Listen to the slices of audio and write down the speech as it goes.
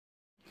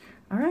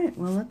All right,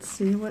 well, let's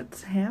see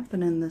what's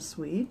happening this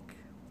week.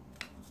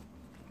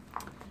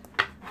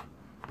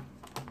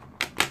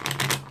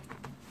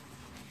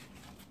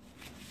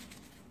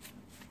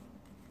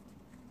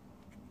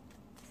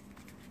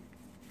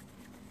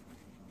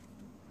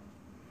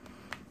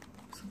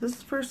 So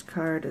this first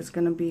card is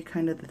going to be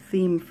kind of the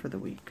theme for the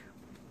week.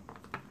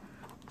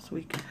 So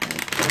we can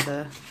head for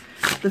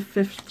the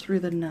 5th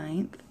through the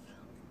 9th.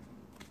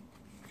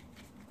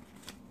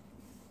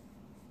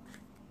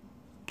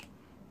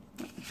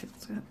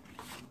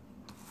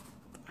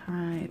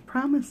 Alright,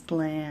 Promised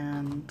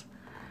Land.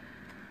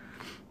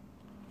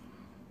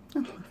 I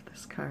love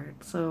this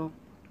card. So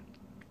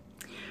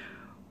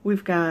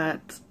we've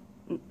got,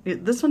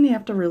 this one you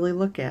have to really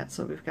look at.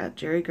 So we've got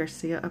Jerry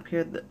Garcia up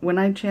here. When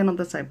I channeled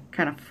this, I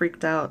kind of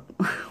freaked out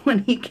when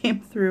he came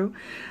through.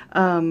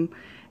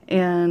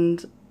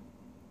 And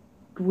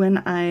when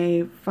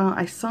I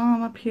saw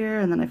him up here,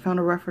 and then I found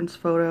a reference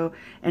photo,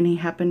 and he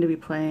happened to be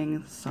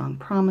playing the song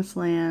Promised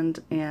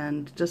Land,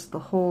 and just the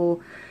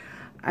whole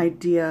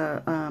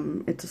idea.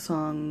 It's a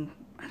song,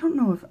 I don't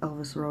know if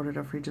Elvis wrote it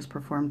or if he just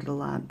performed it a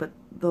lot, but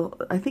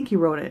I think he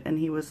wrote it, and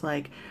he was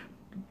like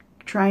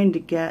trying to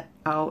get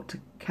out to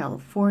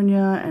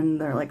California, and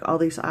there like all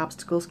these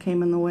obstacles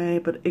came in the way,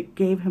 but it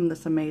gave him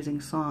this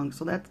amazing song.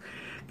 So that's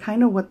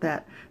kind of what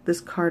this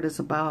card is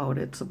about.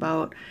 It's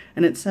about,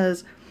 and it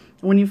says,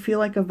 when you feel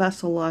like a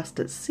vessel lost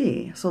at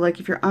sea. So like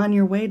if you're on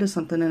your way to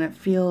something and it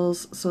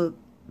feels, so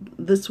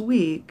this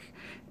week,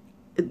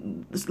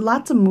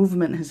 lots of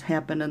movement has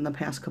happened in the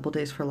past couple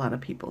days for a lot of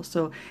people.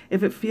 So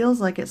if it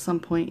feels like at some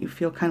point you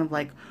feel kind of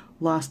like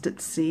lost at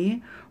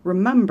sea,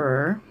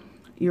 remember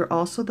you're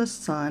also the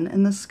sun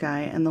and the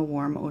sky and the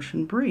warm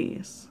ocean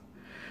breeze.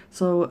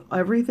 So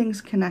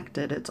everything's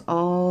connected. It's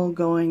all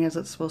going as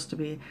it's supposed to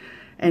be.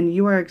 And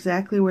you are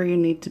exactly where you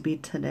need to be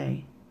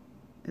today.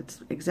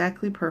 It's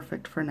exactly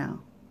perfect for now.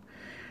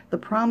 The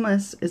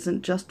promise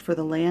isn't just for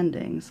the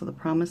landing, so the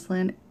promised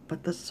land,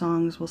 but the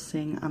songs we'll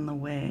sing on the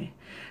way.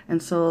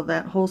 And so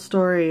that whole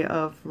story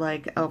of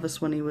like Elvis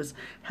when he was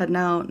heading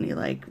out and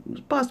his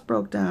bus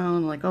broke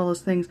down, like all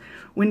those things.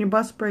 When your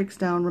bus breaks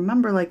down,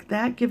 remember like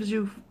that gives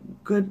you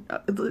good,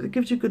 it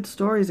gives you good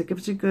stories. It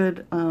gives you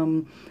good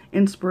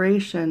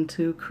inspiration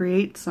to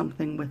create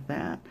something with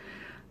that.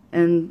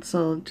 And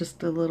so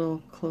just a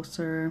little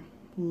closer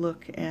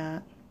look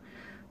at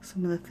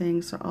some of the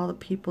things. So all the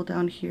people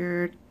down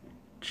here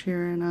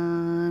cheering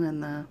on,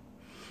 and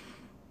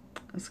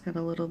it's got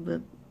a little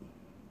bit,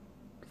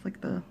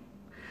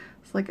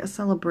 it's like a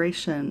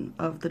celebration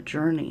of the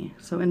journey.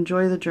 So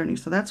enjoy the journey.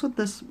 So that's what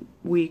this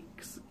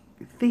week's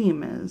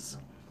theme is.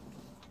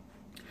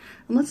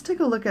 And let's take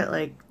a look at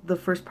like the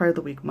first part of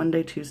the week,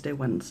 Monday, Tuesday,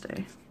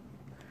 Wednesday.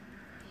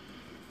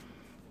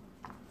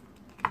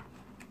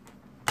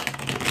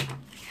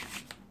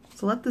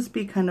 So let this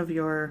be kind of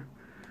your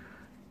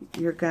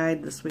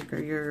guide this week,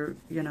 or your,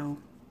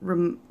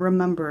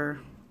 remember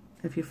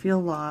if you feel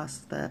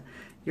lost that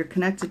you're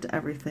connected to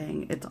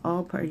everything. It's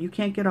all part. You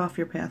can't get off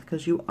your path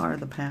because you are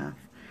the path,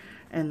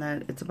 and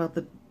that it's about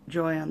the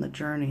joy on the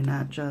journey,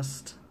 not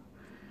just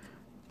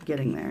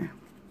getting there.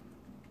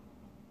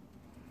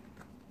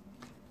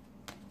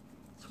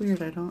 It's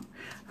weird. I don't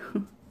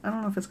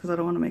know if it's because I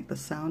don't want to make the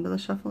sound of the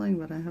shuffling,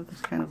 but I have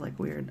this kind of like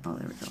weird. Oh,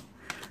 there we go.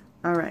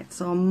 All right.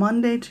 So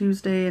Monday,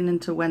 Tuesday, and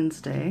into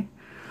Wednesday.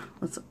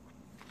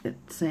 It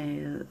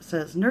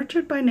says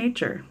nurtured by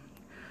nature.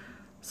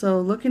 So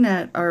looking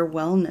at our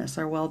wellness,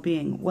 our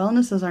well-being,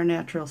 wellness is our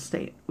natural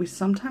state. We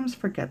sometimes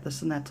forget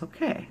this, and that's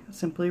okay.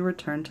 Simply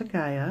return to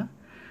Gaia.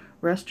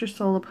 Rest your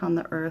soul upon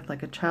the earth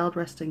like a child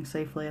resting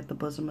safely at the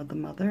bosom of the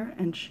mother,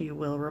 and she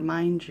will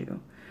remind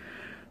you.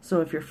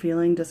 So if you're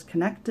feeling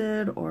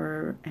disconnected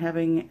or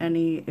having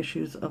any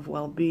issues of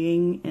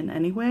well-being in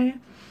any way,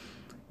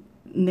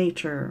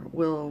 nature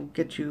will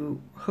get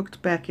you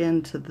hooked back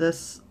into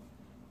this,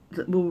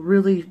 that will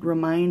really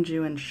remind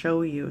you and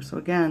show you. So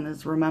again,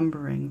 is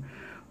remembering.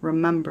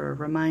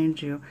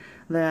 Remind you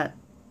that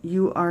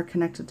you are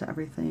connected to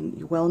everything.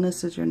 Your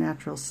wellness is your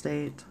natural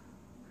state.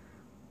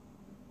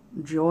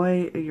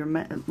 Joy,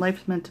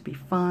 life's meant to be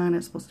fun.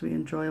 It's supposed to be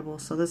enjoyable.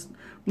 So this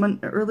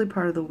early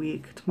part of the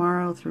week,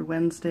 tomorrow through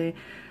Wednesday,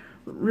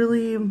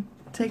 really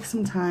take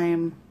some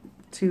time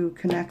to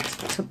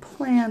connect to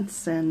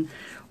plants and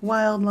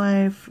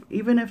wildlife,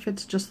 even if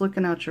it's just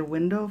looking out your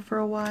window for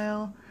a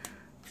while.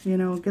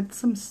 Get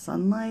some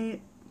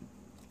sunlight.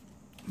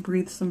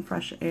 Breathe some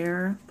fresh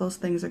air. Those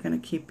things are going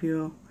to keep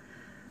you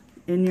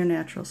in your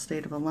natural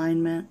state of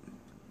alignment.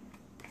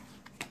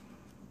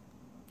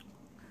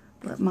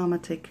 Let Mama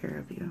take care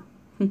of you.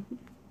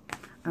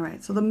 All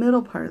right, so the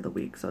middle part of the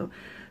week. So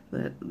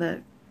the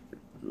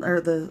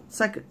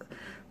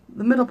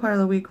middle part of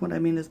the week, what I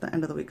mean is the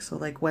end of the week. So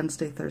like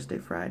Wednesday, Thursday,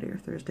 Friday, or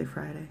Thursday,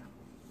 Friday.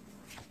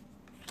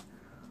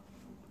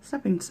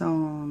 Stepping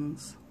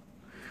stones.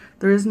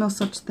 There is no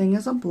such thing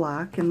as a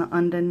block in the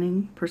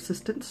unending,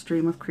 persistent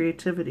stream of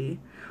creativity.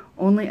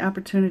 Only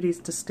opportunities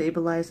to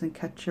stabilize and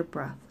catch your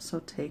breath. So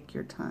take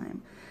your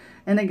time.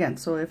 And again,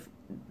 so if,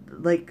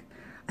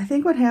 I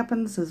think what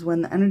happens is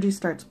when the energy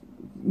starts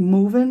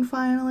moving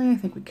finally. I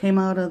think we came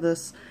out of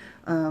this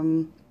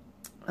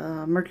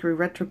Mercury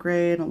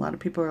retrograde, and a lot of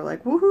people are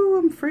like, woohoo,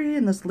 I'm free,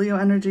 and this Leo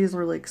energy is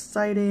really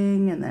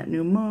exciting, and that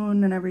new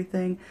moon and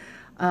everything.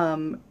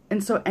 And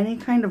so any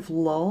kind of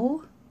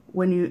lull,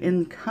 when you,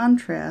 in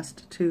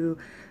contrast to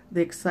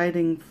the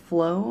exciting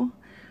flow,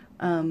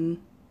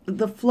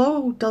 the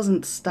flow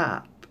doesn't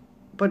stop,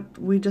 but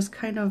we just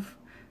kind of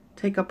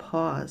take a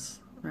pause,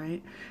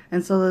 right?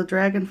 And so the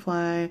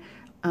dragonfly,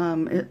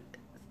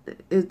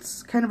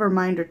 it's kind of a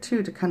reminder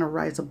too to kind of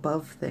rise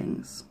above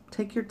things.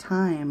 Take your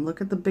time,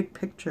 look at the big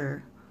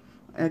picture.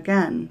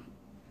 Again,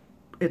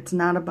 it's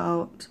not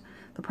about,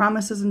 the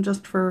promise isn't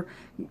just for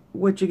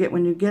what you get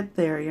when you get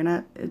there.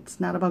 It's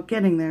not about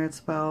getting there, it's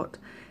about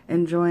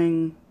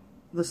enjoying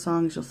the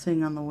songs you'll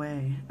sing on the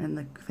way and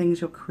the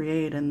things you'll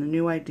create and the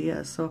new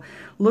ideas. So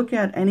look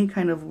at any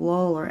kind of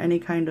lull or any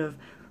kind of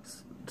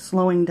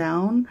slowing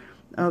down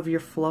of your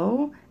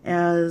flow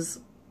as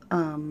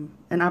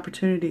an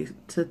opportunity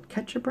to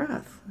catch your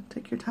breath.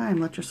 Take your time,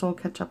 let your soul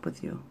catch up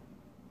with you.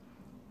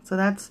 So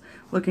that's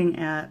looking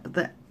at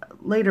the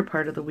later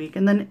part of the week,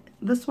 and then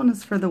this one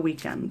is for the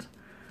weekend.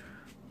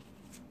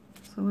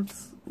 So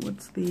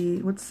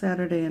what's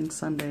Saturday and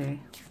Sunday?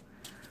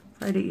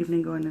 Friday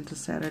evening going into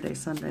Saturday,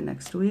 Sunday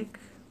next week.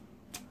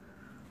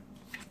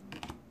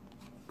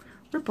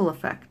 Ripple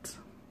effect.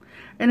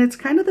 And it's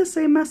kind of the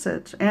same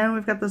message. And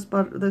we've got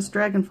this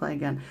dragonfly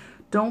again.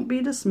 Don't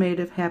be dismayed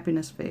if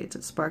happiness fades.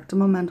 It sparked a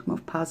momentum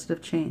of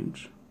positive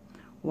change.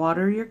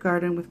 Water your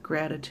garden with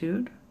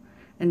gratitude,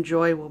 and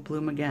joy will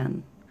bloom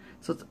again.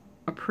 So it's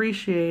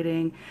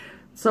appreciating.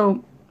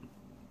 So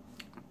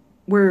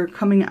we're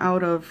coming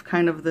out of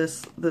kind of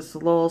this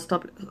lull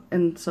stuff,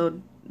 and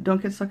so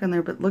don't get stuck in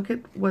there, but look at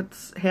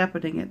what's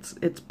happening.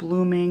 It's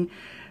blooming.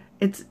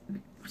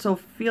 So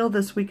feel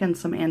this weekend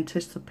some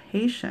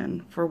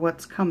anticipation for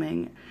what's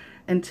coming.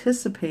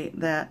 Anticipate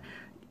that,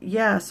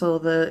 yeah, so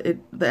the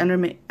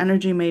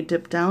energy may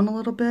dip down a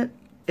little bit.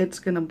 It's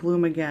going to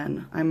bloom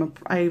again.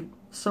 I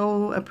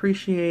so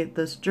appreciate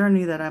this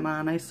journey that I'm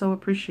on. I so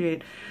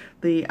appreciate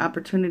the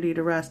opportunity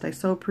to rest. I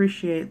so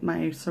appreciate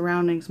my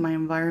surroundings, my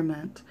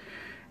environment,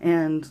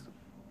 and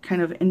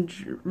kind of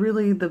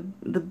really the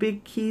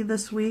big key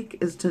this week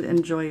is to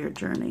enjoy your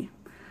journey.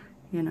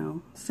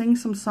 Sing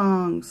some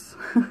songs.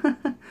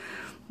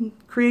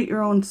 Create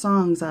your own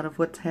songs out of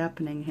what's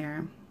happening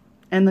here.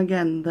 And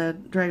again, the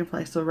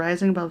dragonfly, so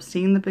rising above,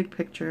 seeing the big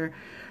picture.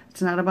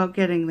 It's not about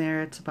getting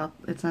there. It's not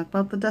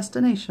about the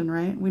destination,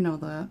 right? We know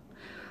that.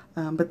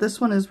 But this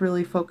one is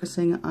really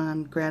focusing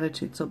on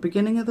gratitude. So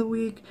beginning of the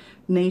week,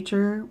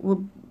 nature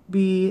will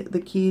be the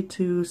key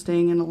to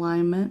staying in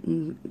alignment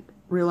and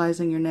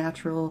realizing your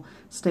natural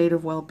state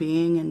of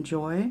well-being and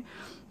joy.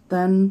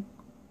 Then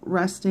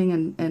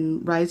resting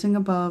and rising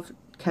above,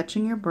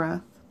 catching your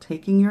breath,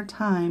 taking your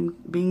time,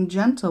 being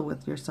gentle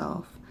with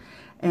yourself.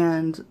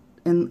 And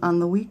on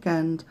the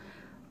weekend,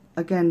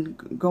 again,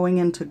 going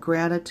into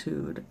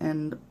gratitude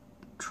and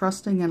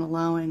trusting and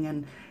allowing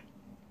and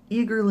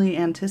eagerly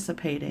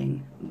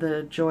anticipating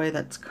the joy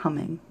that's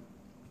coming.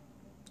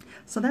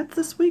 So that's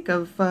this week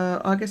of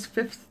August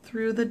 5th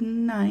through the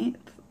 9th,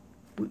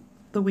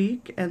 the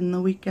week, and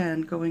the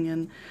weekend going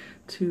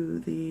into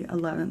the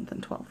 11th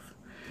and 12th.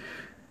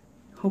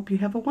 Hope you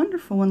have a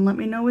wonderful one. Let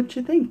me know what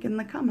you think in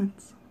the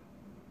comments.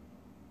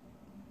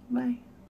 Bye.